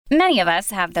Many of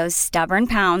us have those stubborn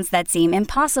pounds that seem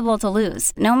impossible to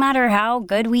lose, no matter how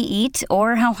good we eat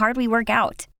or how hard we work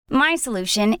out. My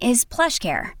solution is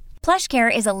PlushCare.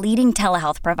 PlushCare is a leading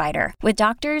telehealth provider with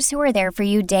doctors who are there for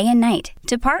you day and night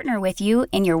to partner with you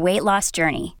in your weight loss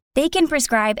journey. They can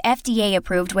prescribe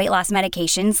FDA-approved weight loss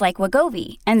medications like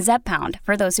Wegovy and Zepbound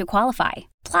for those who qualify.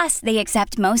 Plus, they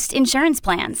accept most insurance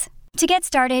plans. To get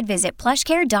started, visit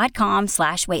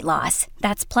plushcare.com/weightloss.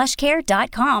 That's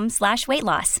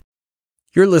plushcare.com/weightloss.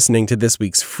 You're listening to this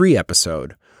week's free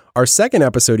episode. Our second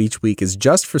episode each week is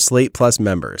just for Slate Plus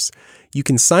members. You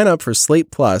can sign up for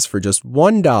Slate Plus for just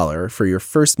 $1 for your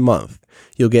first month.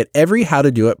 You'll get every How to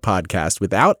Do It podcast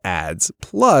without ads,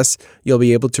 plus you'll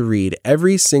be able to read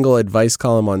every single advice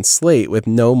column on Slate with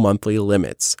no monthly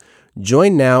limits.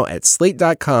 Join now at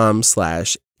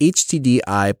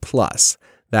slate.com/HTDI plus.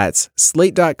 That's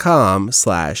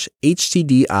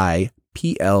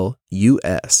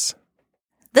slate.com/HTDIPLUS.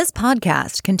 This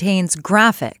podcast contains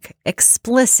graphic,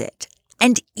 explicit,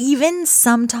 and even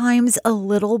sometimes a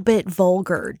little bit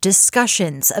vulgar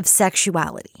discussions of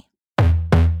sexuality.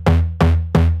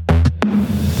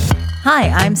 Hi,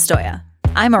 I'm Stoya.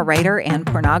 I'm a writer and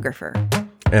pornographer.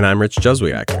 And I'm Rich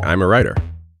Juzwiak. I'm a writer.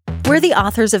 We're the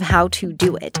authors of How to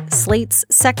Do It, Slate's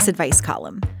sex advice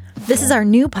column. This is our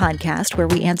new podcast where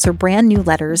we answer brand new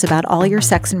letters about all your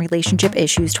sex and relationship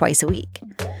issues twice a week.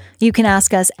 You can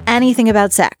ask us anything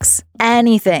about sex.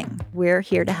 Anything. We're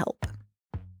here to help.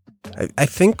 I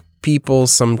think people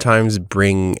sometimes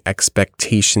bring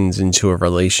expectations into a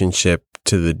relationship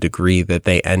to the degree that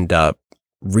they end up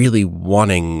really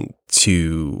wanting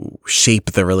to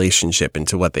shape the relationship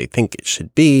into what they think it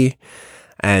should be.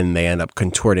 And they end up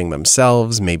contorting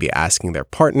themselves, maybe asking their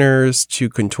partners to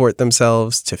contort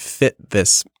themselves to fit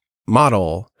this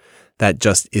model that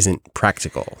just isn't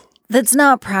practical. That's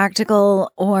not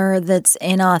practical, or that's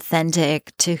inauthentic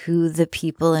to who the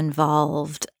people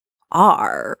involved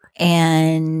are.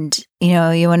 And,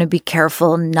 you want to be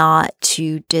careful not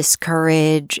to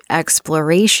discourage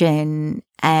exploration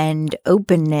and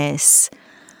openness.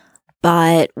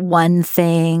 But one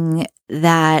thing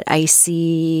that I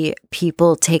see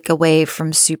people take away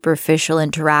from superficial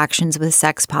interactions with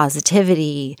sex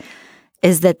positivity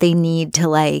is that they need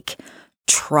to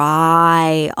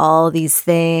try all these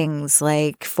things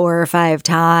 4 or 5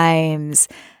 times.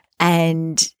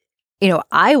 And,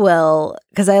 I will,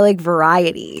 because I like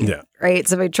variety. Yeah. Right.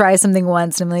 So if I try something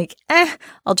once and I'm like,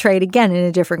 I'll try it again in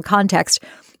a different context.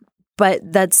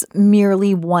 But that's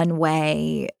merely one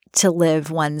way to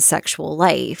live one's sexual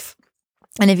life.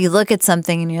 And if you look at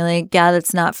something and you're like, yeah,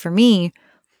 that's not for me,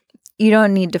 you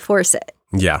don't need to force it.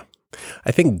 Yeah.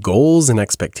 I think goals and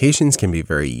expectations can be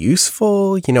very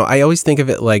useful. I always think of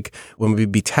it like when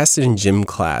we'd be tested in gym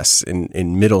class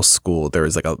in middle school, there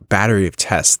was a battery of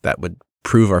tests that would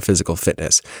prove our physical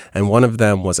fitness. And one of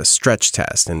them was a stretch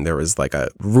test. And there was a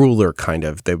ruler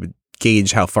that would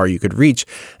gauge how far you could reach.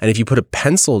 And if you put a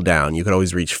pencil down, you could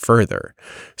always reach further.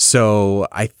 So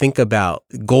I think about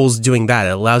goals doing that.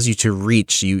 It allows you to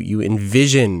reach, you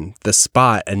envision the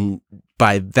spot, and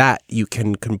by that you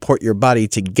can comport your body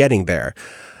to getting there.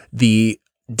 The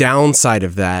downside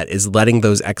of that is letting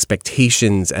those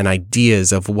expectations and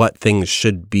ideas of what things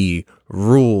should be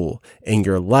rule in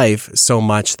your life so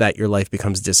much that your life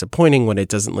becomes disappointing when it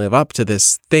doesn't live up to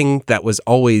this thing that was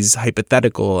always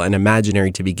hypothetical and imaginary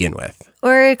to begin with.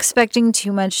 Or expecting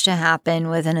too much to happen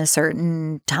within a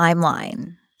certain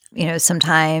timeline.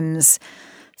 Sometimes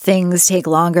things take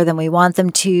longer than we want them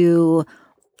to,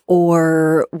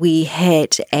 or we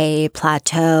hit a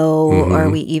plateau, or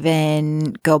we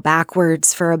even go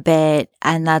backwards for a bit,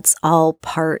 and that's all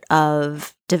part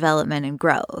of development and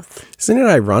growth. Isn't it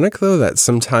ironic, though, that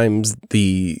sometimes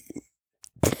the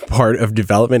part of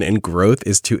development and growth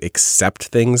is to accept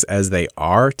things as they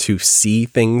are, to see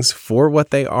things for what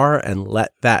they are, and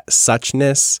let that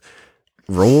suchness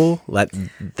rule, let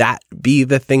that be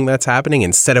the thing that's happening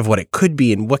instead of what it could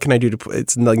be and what can I do to...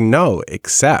 It's no,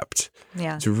 accept.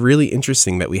 Yeah. It's really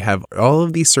interesting that we have all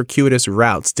of these circuitous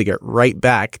routes to get right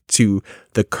back to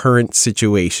the current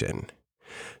situation.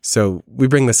 So we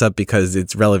bring this up because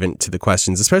it's relevant to the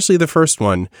questions, especially the first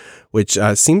one, which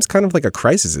seems kind of like a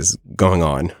crisis is going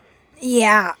on.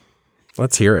 Yeah.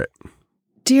 Let's hear it.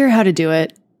 Dear How to Do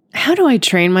It, how do I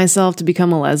train myself to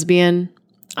become a lesbian?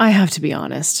 I have to be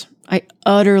honest. I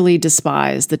utterly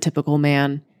despise the typical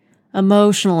man.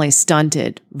 Emotionally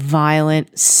stunted,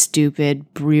 violent,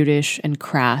 stupid, brutish, and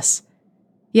crass.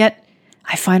 Yet,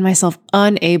 I find myself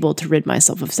unable to rid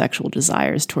myself of sexual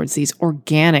desires towards these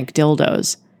organic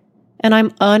dildos. And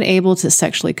I'm unable to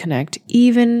sexually connect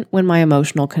even when my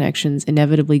emotional connections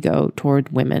inevitably go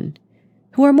toward women,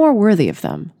 who are more worthy of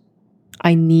them,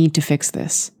 I need to fix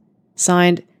this.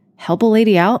 Signed, Help a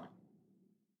Lady Out.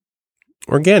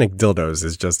 Organic dildos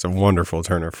is just a wonderful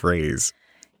turn of phrase.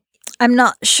 I'm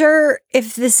not sure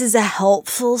if this is a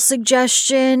helpful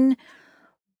suggestion,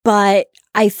 but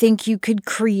I think you could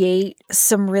create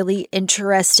some really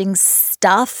interesting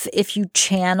stuff if you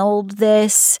channeled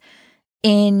this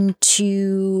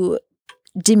into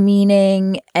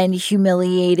demeaning and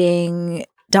humiliating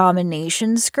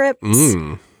domination scripts.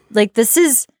 Like, this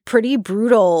is pretty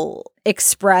brutal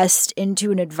expressed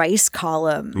into an advice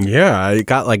column. Yeah, it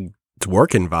got like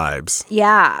Dworkin vibes.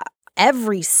 Yeah.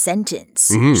 Every sentence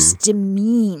just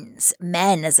demeans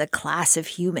men as a class of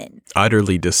human.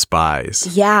 Utterly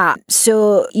despised. Yeah.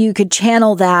 So you could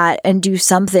channel that and do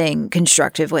something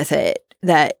constructive with it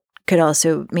that could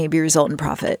also maybe result in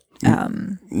profit.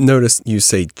 Notice you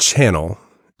say channel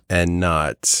and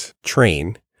not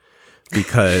train,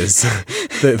 because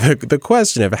the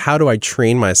question of how do I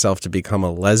train myself to become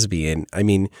a lesbian? I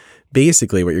mean,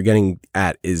 basically what you're getting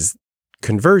at is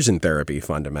conversion therapy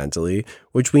fundamentally,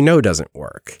 which we know doesn't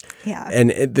work. Yeah. And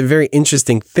the very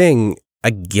interesting thing,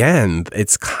 again,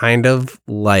 it's kind of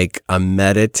like a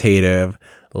meditative,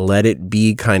 let it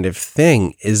be kind of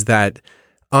thing, is that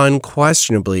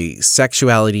unquestionably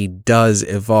sexuality does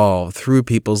evolve through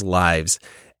people's lives,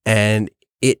 and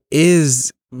it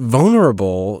is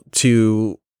vulnerable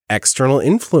to external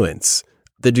influence.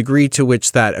 The degree to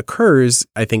which that occurs,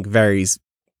 I think, varies,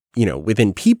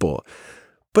 within people.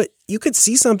 But you could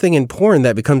see something in porn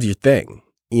that becomes your thing,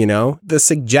 The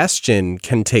suggestion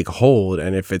can take hold,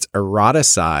 and if it's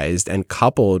eroticized and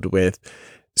coupled with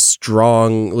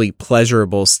strongly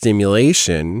pleasurable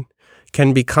stimulation,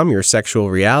 can become your sexual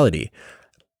reality.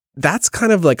 That's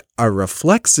kind of like a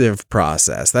reflexive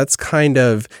process. That's kind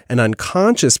of an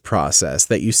unconscious process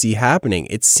that you see happening.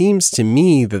 It seems to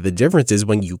me that the difference is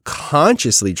when you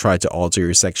consciously try to alter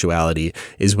your sexuality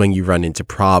is when you run into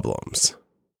problems.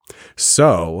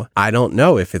 So I don't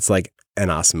know if it's like an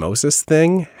osmosis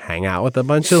thing, hang out with a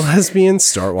bunch of lesbians,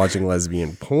 start watching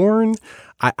lesbian porn.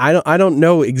 I don't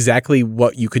know exactly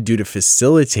what you could do to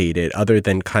facilitate it other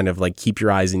than kind of like keep your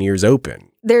eyes and ears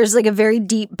open. There's like a very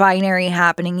deep binary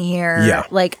happening here. Yeah.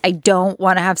 Like, I don't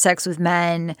want to have sex with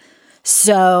men,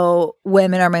 so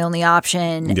women are my only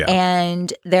option. Yeah.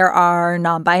 And there are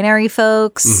non-binary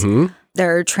folks.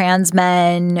 There are trans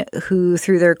men who,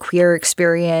 through their queer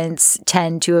experience,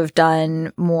 tend to have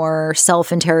done more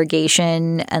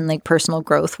self-interrogation and like personal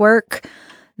growth work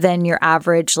than your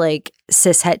average like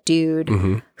cishet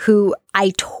dude who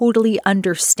I totally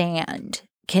understand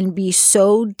can be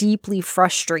so deeply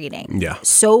frustrating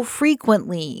so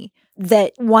frequently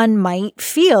that one might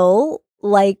feel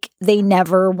like they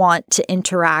never want to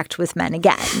interact with men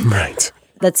again. Right.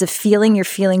 That's a feeling. Your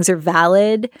feelings are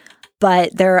valid,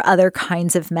 but there are other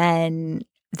kinds of men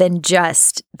than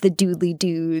just the doodly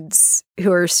dudes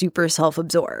who are super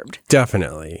self-absorbed.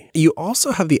 Definitely. You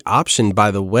also have the option,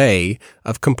 by the way,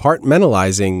 of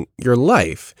compartmentalizing your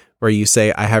life, where you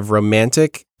say, I have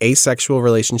romantic, asexual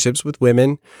relationships with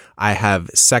women. I have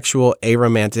sexual,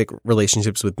 aromantic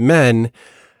relationships with men.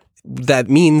 That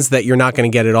means that you're not going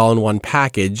to get it all in one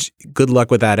package. Good luck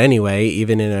with that anyway,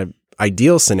 even in an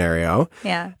ideal scenario.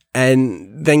 Yeah.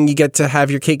 And then you get to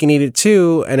have your cake and eat it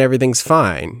too, and everything's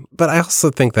fine. But I also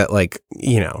think that, like,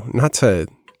 not to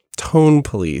tone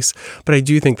police, but I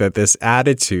do think that this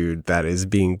attitude that is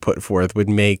being put forth would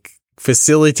make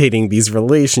facilitating these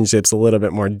relationships a little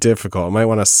bit more difficult. You might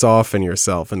want to soften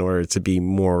yourself in order to be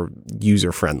more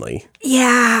user-friendly.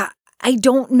 Yeah. I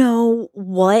don't know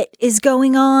what is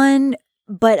going on,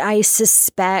 but I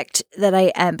suspect that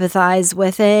I empathize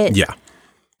with it. Yeah.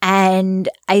 And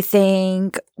I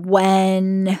think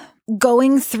when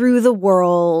going through the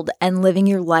world and living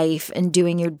your life and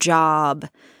doing your job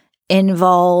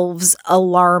involves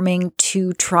alarming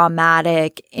to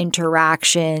traumatic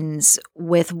interactions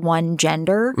with one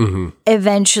gender,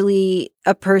 eventually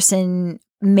a person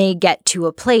may get to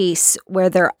a place where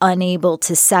they're unable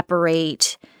to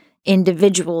separate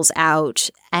individuals out,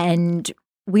 and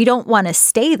we don't want to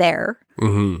stay there.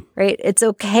 Right? It's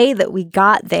okay that we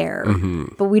got there,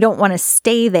 but we don't want to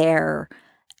stay there.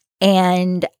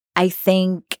 And I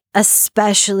think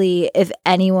especially if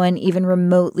anyone even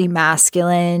remotely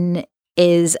masculine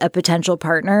is a potential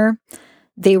partner,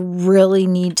 they really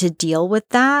need to deal with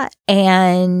that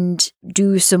and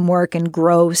do some work and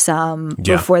grow some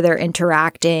before they're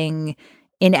interacting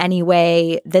in any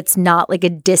way that's not like a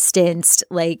distanced,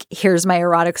 like, here's my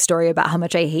erotic story about how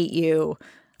much I hate you.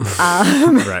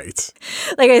 Right.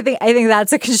 Like, I think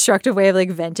that's a constructive way of like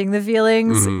venting the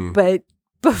feelings, but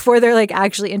before they're like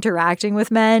actually interacting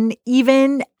with men,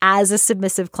 even as a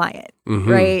submissive client,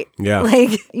 right? Yeah.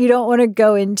 Like you don't want to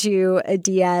go into a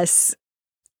DS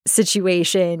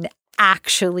situation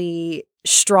actually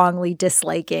strongly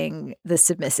disliking the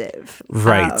submissive.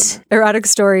 Right. Erotic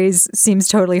stories seems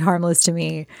totally harmless to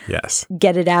me. Yes.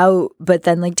 Get it out, but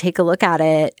then like take a look at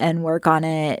it and work on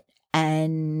it.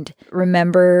 And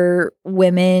remember,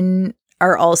 women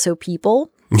are also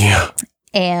people. Yeah.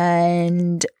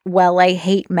 And while I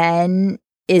hate men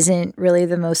isn't really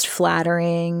the most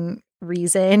flattering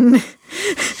reason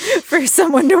for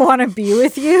someone to want to be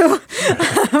with you.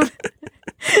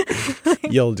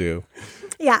 You'll do.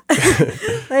 Yeah.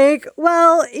 Like,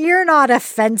 well, you're not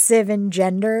offensive in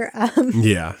gender.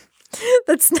 Yeah.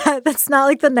 That's not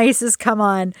like the nicest come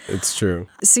on. It's true.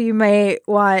 So you might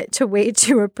want to wait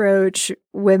to approach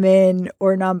women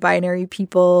or non-binary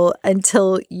people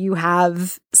until you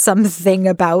have something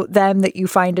about them that you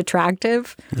find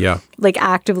attractive. Yeah. Like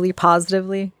actively,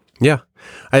 positively. Yeah.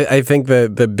 I think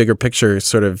the bigger picture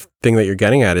sort of thing that you're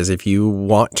getting at is if you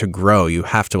want to grow, you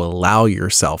have to allow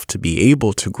yourself to be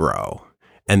able to grow.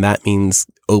 And that means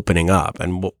opening up.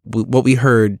 And what we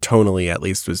heard tonally, at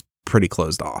least, was pretty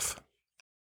closed off.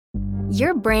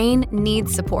 Your brain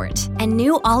needs support, and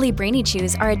new Ollie Brainy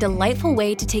Chews are a delightful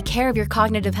way to take care of your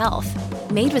cognitive health.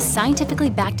 Made with scientifically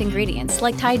backed ingredients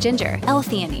like Thai ginger,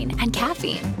 L-theanine, and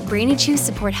caffeine, Brainy Chews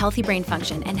support healthy brain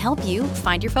function and help you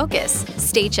find your focus,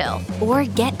 stay chill, or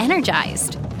get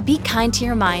energized. Be kind to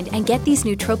your mind and get these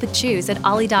nootropic chews at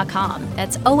ollie.com.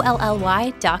 That's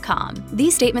OLLY.com.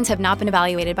 These statements have not been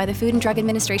evaluated by the Food and Drug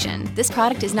Administration. This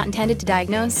product is not intended to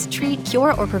diagnose, treat,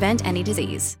 cure, or prevent any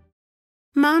disease.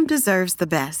 Mom deserves the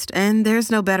best, and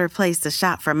there's no better place to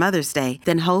shop for Mother's Day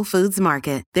than Whole Foods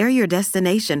Market. They're your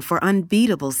destination for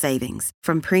unbeatable savings,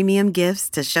 from premium gifts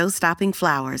to show-stopping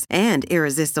flowers and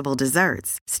irresistible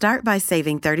desserts. Start by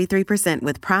saving 33%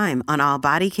 with Prime on all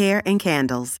body care and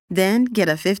candles. Then get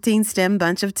a 15-stem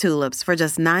bunch of tulips for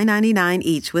just $9.99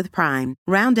 each with Prime.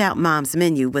 Round out Mom's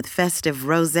menu with festive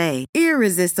rosé,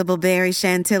 irresistible berry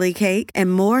chantilly cake,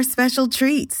 and more special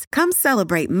treats. Come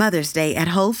celebrate Mother's Day at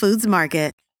Whole Foods Market.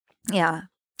 Yeah.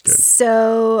 Good.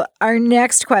 So our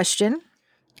next question.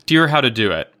 Dear How to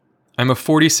Do It. I'm a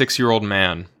 46-year-old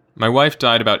man. My wife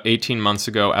died about 18 months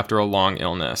ago after a long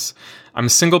illness. I'm a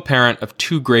single parent of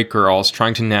 2 great girls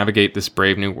trying to navigate this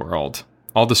brave new world.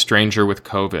 All the stranger with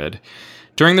COVID.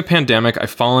 During the pandemic,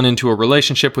 I've fallen into a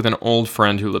relationship with an old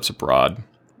friend who lives abroad.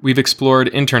 We've explored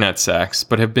internet sex,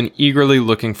 but have been eagerly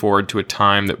looking forward to a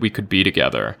time that we could be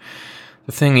together.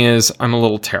 The thing is, I'm a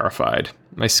little terrified.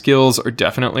 My skills are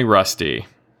definitely rusty.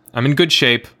 I'm in good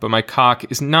shape, but my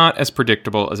cock is not as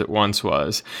predictable as it once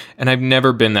was, and I've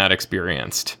never been that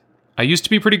experienced. I used to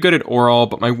be pretty good at oral,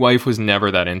 but my wife was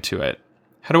never that into it.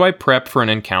 How do I prep for an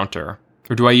encounter?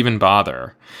 Or do I even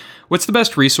bother? What's the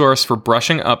best resource for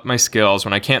brushing up my skills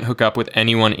when I can't hook up with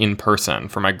anyone in person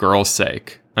for my girl's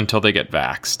sake until they get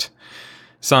vaxxed?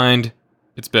 Signed,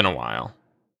 it's been a while.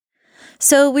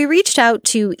 So we reached out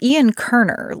to Ian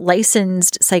Kerner,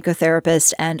 licensed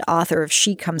psychotherapist and author of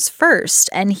She Comes First,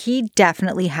 and he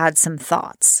definitely had some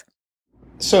thoughts.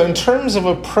 So in terms of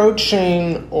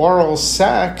approaching oral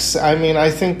sex,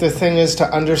 I think the thing is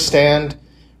to understand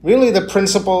really the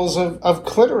principles of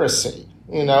clitoracy,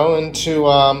 and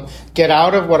to get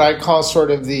out of what I call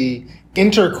sort of the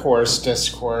intercourse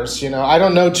discourse. I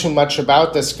don't know too much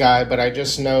about this guy, but I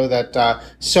just know that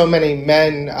so many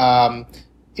men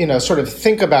sort of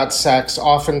think about sex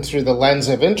often through the lens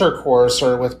of intercourse,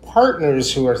 or with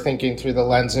partners who are thinking through the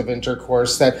lens of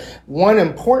intercourse, that one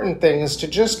important thing is to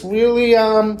just really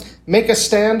make a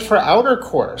stand for outer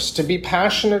course, to be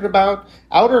passionate about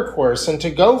outer course and to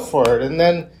go for it. And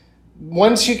then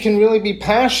once you can really be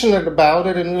passionate about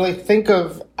it and really think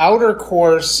of outer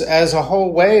course as a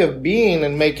whole way of being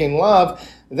and making love,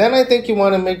 then I think you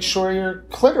want to make sure you're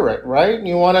clitorate, right?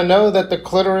 You want to know that the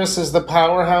clitoris is the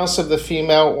powerhouse of the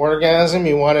female orgasm.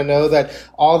 You want to know that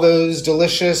all those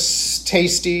delicious,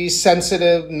 tasty,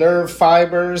 sensitive nerve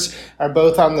fibers are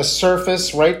both on the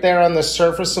surface, right there on the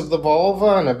surface of the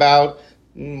vulva, and about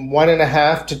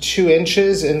 1.5 to 2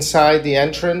 inches inside the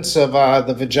entrance of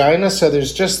the vagina. So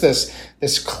there's just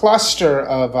this cluster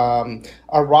of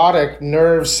erotic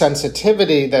nerve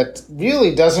sensitivity that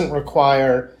really doesn't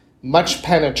require much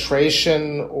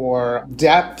penetration or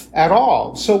depth at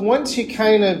all. So once you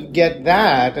kind of get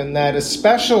that, and that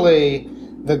especially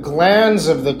the glands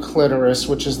of the clitoris,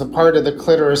 which is the part of the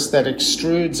clitoris that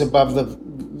extrudes above the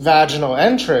vaginal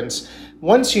entrance,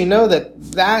 once you know that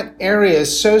that area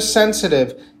is so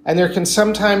sensitive, and there can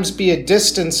sometimes be a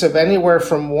distance of anywhere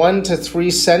from 1 to 3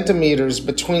 centimeters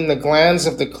between the glands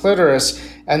of the clitoris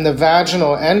and the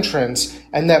vaginal entrance,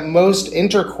 and that most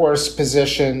intercourse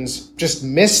positions just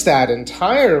miss that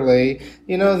entirely,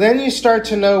 then you start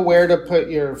to know where to put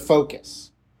your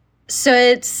focus. So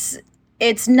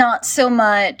it's not so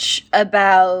much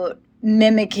about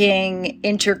mimicking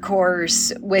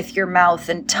intercourse with your mouth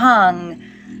and tongue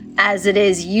as it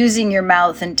is using your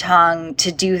mouth and tongue to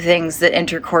do things that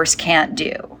intercourse can't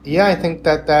do. Yeah, I think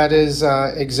that is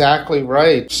exactly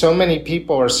right. So many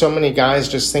people or so many guys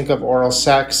just think of oral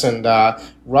sex and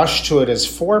rush to it as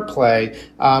foreplay,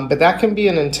 but that can be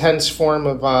an intense form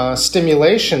of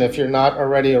stimulation if you're not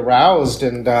already aroused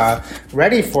and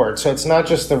ready for it. So it's not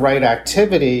just the right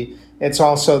activity, it's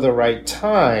also the right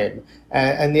time.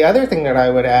 And the other thing that I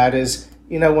would add is,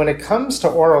 when it comes to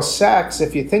oral sex,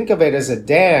 if you think of it as a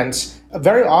dance,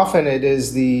 very often it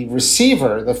is the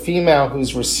receiver, the female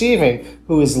who's receiving,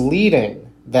 who is leading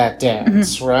that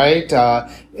dance, right?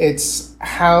 It's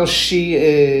how she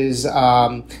is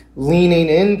leaning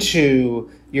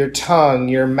into your tongue,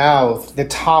 your mouth, the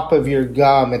top of your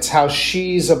gum. It's how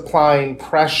she's applying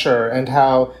pressure and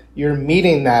how you're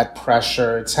meeting that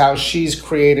pressure. It's how she's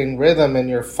creating rhythm and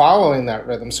you're following that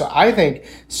rhythm. So I think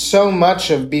so much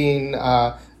of being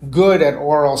good at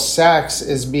oral sex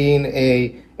is being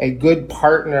a good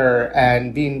partner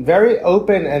and being very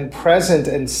open and present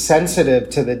and sensitive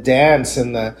to the dance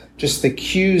and the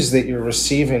cues that you're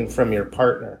receiving from your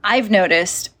partner. I've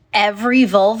noticed every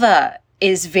vulva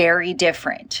is very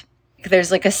different.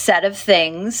 There's like a set of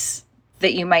things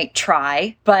that you might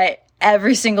try, but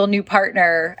every single new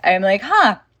partner, I'm like,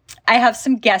 I have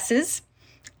some guesses.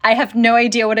 I have no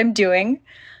idea what I'm doing.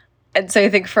 And so I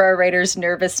think for a writer's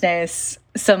nervousness,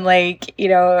 some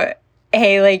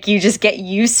hey, you just get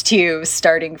used to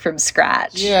starting from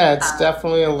scratch. Yeah, it's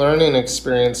definitely a learning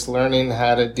experience, learning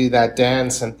how to do that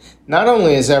dance. And not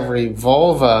only is every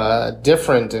vulva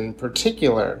different in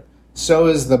particular, so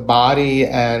is the body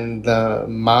and the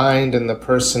mind and the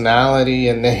personality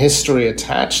and the history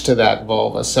attached to that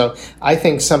vulva. So I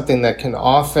think something that can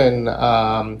often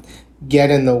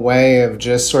get in the way of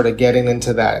just sort of getting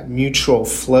into that mutual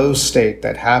flow state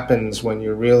that happens when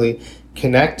you're really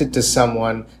connected to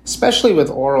someone, especially with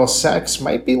oral sex,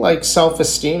 might be like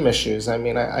self-esteem issues. I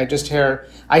mean, I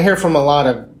hear from a lot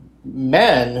of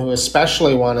men who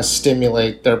especially want to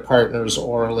stimulate their partners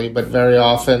orally, but very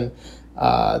often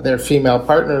their female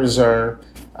partners are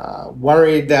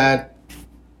worried that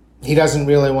he doesn't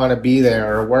really want to be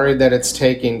there, or worried that it's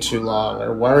taking too long,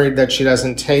 or worried that she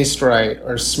doesn't taste right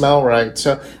or smell right.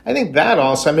 So I think that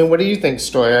also, what do you think,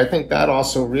 Stoya? I think that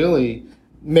also really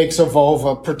makes a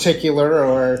vulva particular,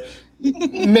 or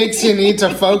makes you need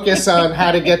to focus on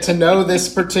how to get to know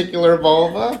this particular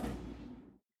vulva.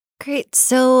 Great.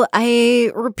 So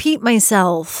I repeat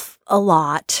myself a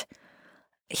lot.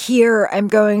 Here I'm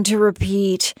going to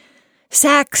repeat,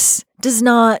 sex does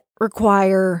not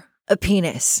require a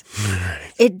penis.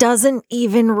 It doesn't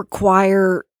even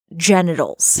require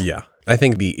genitals. Yeah. I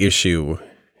think the issue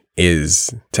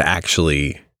is to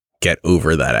actually get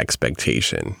over that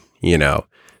expectation,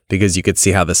 because you could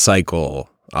see how the cycle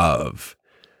of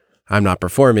I'm not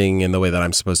performing in the way that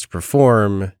I'm supposed to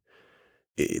perform,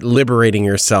 liberating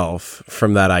yourself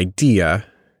from that idea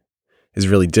is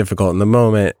really difficult in the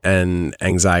moment, and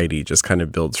anxiety just kind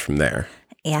of builds from there.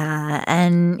 Yeah.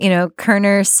 And,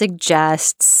 Kerner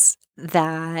suggests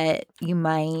that you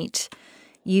might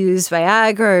use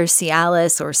Viagra or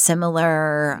Cialis or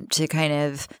similar to kind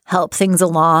of help things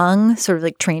along, sort of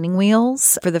like training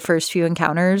wheels for the first few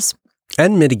encounters.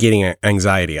 And mitigating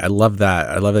anxiety. I love that.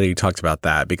 I love that he talked about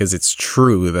that, because it's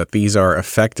true that these are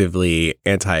effectively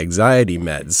anti-anxiety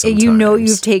meds sometimes.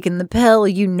 You've taken the pill.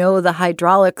 The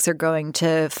hydraulics are going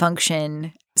to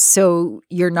function, so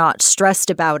you're not stressed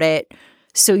about it,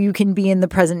 so you can be in the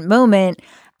present moment.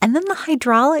 And then the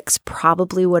hydraulics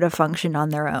probably would have functioned on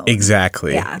their own.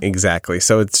 Exactly. Yeah. Exactly.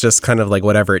 So it's just kind of like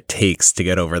whatever it takes to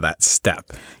get over that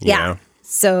step. You know?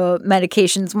 So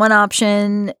medication's one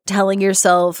option, telling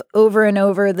yourself over and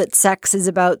over that sex is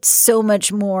about so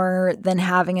much more than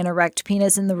having an erect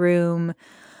penis in the room.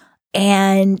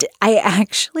 And I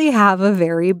actually have a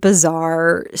very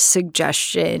bizarre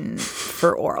suggestion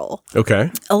for oral.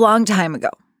 Okay. A long time ago,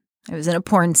 I was in a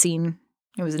porn scene.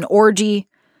 It was an orgy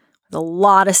with a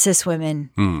lot of cis women.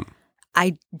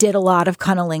 I did a lot of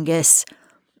cunnilingus.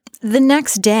 The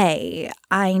next day,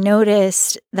 I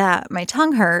noticed that my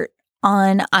tongue hurt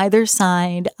on either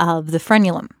side of the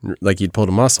frenulum. Like you'd pulled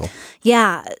a muscle.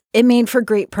 Yeah, it made for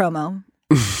great promo.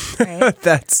 Right?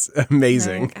 That's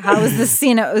amazing. Like, how was the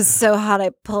scene? It was so hot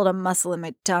I pulled a muscle in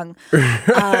my tongue.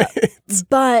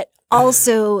 But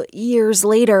also, years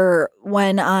later,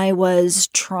 when I was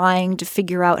trying to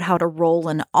figure out how to roll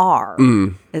an R,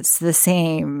 it's the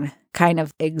same kind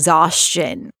of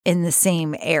exhaustion in the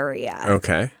same area.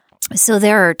 Okay. So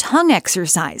there are tongue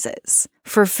exercises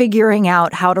for figuring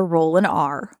out how to roll an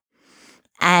R.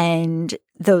 And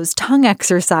those tongue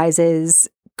exercises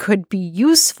could be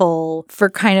useful for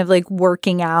kind of like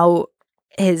working out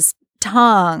his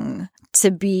tongue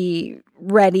to be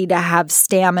ready to have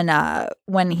stamina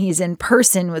when he's in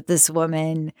person with this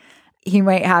woman. He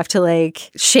might have to like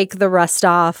shake the rust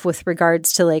off with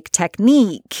regards to like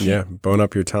technique. Yeah, bone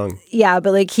up your tongue. Yeah,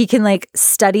 but like he can like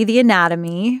study the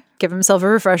anatomy, give himself a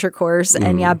refresher course,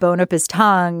 and bone up his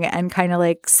tongue and kind of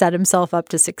like set himself up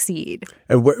to succeed.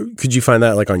 And could you find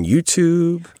that like on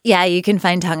YouTube? Yeah, you can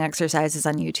find tongue exercises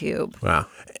on YouTube. Wow.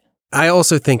 I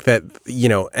also think that,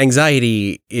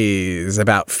 anxiety is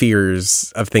about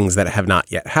fears of things that have not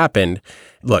yet happened.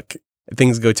 Look,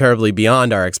 things go terribly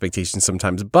beyond our expectations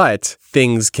sometimes, but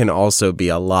things can also be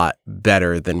a lot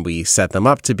better than we set them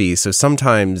up to be. So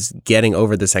sometimes getting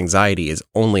over this anxiety is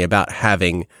only about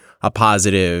having a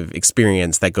positive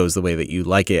experience that goes the way that you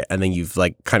like it. And then you've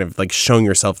like kind of like shown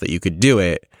yourself that you could do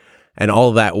it. And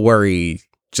all that worry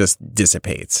just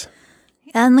dissipates.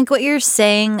 And like what you're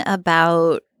saying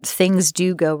about things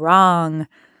do go wrong,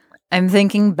 I'm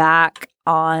thinking back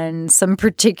on some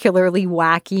particularly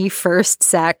wacky first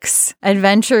sex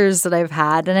adventures that I've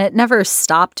had, and it never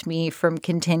stopped me from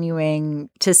continuing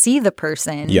to see the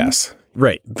person. Yes.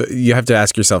 Right. You have to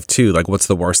ask yourself, too, like, what's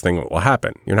the worst thing that will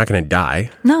happen? You're not going to die.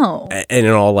 No. And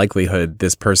in all likelihood,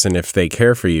 this person, if they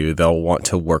care for you, they'll want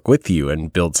to work with you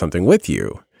and build something with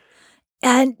you.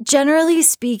 And generally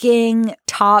speaking,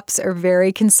 tops are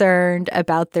very concerned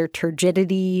about their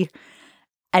turgidity,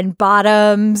 and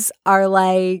bottoms are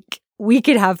like, we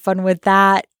could have fun with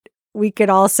that. We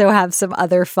could also have some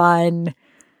other fun.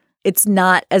 It's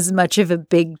not as much of a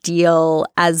big deal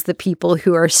as the people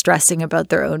who are stressing about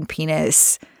their own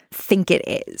penis think it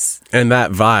is. And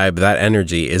that vibe, that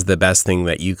energy is the best thing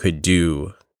that you could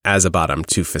do as a bottom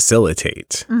to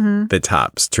facilitate the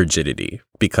top's turgidity.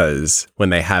 Because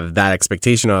when they have that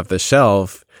expectation off the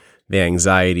shelf, the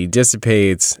anxiety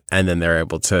dissipates and then they're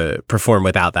able to perform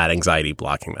without that anxiety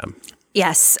blocking them.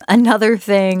 Yes. Another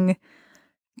thing,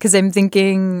 because I'm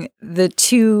thinking the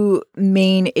two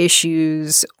main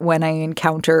issues when I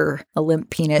encounter a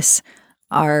limp penis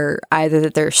are either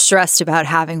that they're stressed about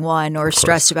having one or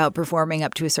stressed about performing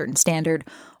up to a certain standard,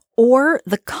 or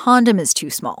the condom is too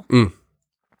small.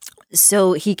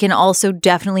 So he can also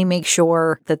definitely make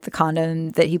sure that the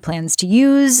condom that he plans to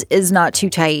use is not too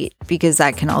tight, because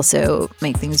that can also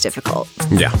make things difficult.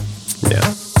 Yeah.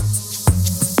 Yeah.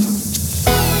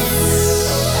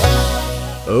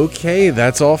 Okay,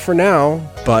 that's all for now,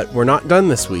 but we're not done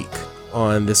this week.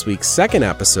 On this week's second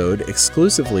episode,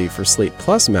 exclusively for Slate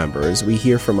Plus members, we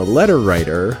hear from a letter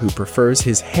writer who prefers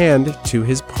his hand to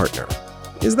his partner.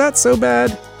 Is that so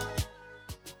bad?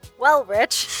 Well,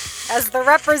 Rich, as the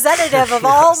representative of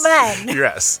all men.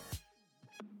 Yes.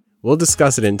 We'll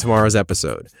discuss it in tomorrow's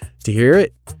episode. To hear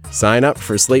it, sign up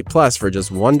for Slate Plus for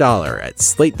just $1 at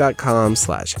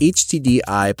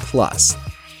slate.com/HTDI plus.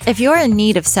 If you're in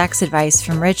need of sex advice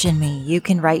from Rich and me, you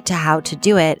can write to How to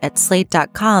Do It at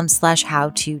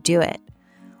slate.com/howtodoit.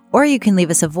 Or you can leave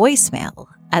us a voicemail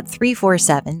at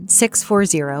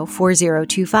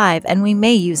 347-640-4025, and we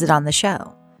may use it on the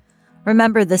show.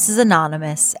 Remember, this is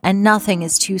anonymous, and nothing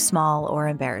is too small or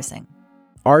embarrassing.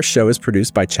 Our show is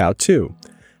produced by Chow Tu.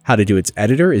 How to Do It's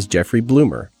editor is Jeffrey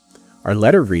Bloomer. Our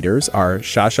letter readers are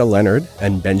Shasha Leonard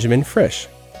and Benjamin Frisch.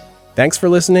 Thanks for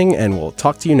listening, and we'll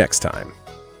talk to you next time.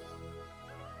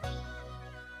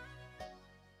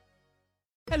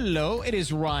 Hello, it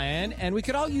is Ryan, and we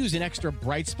could all use an extra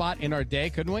bright spot in our day,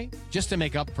 couldn't we? Just to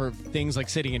make up for things like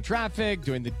sitting in traffic,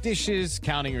 doing the dishes,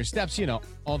 counting your steps,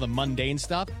 all the mundane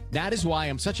stuff. That is why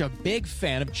I'm such a big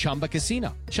fan of Chumba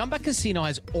Casino. Chumba Casino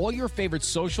has all your favorite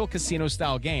social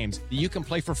casino-style games that you can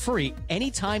play for free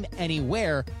anytime,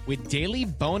 anywhere with daily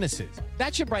bonuses.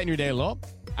 That should brighten your day a little.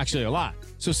 Actually, a lot.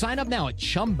 So sign up now at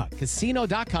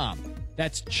ChumbaCasino.com.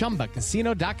 That's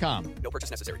ChumbaCasino.com. No purchase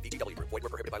necessary. VGW Group. Void where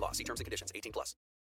prohibited by law. See terms and conditions. 18+.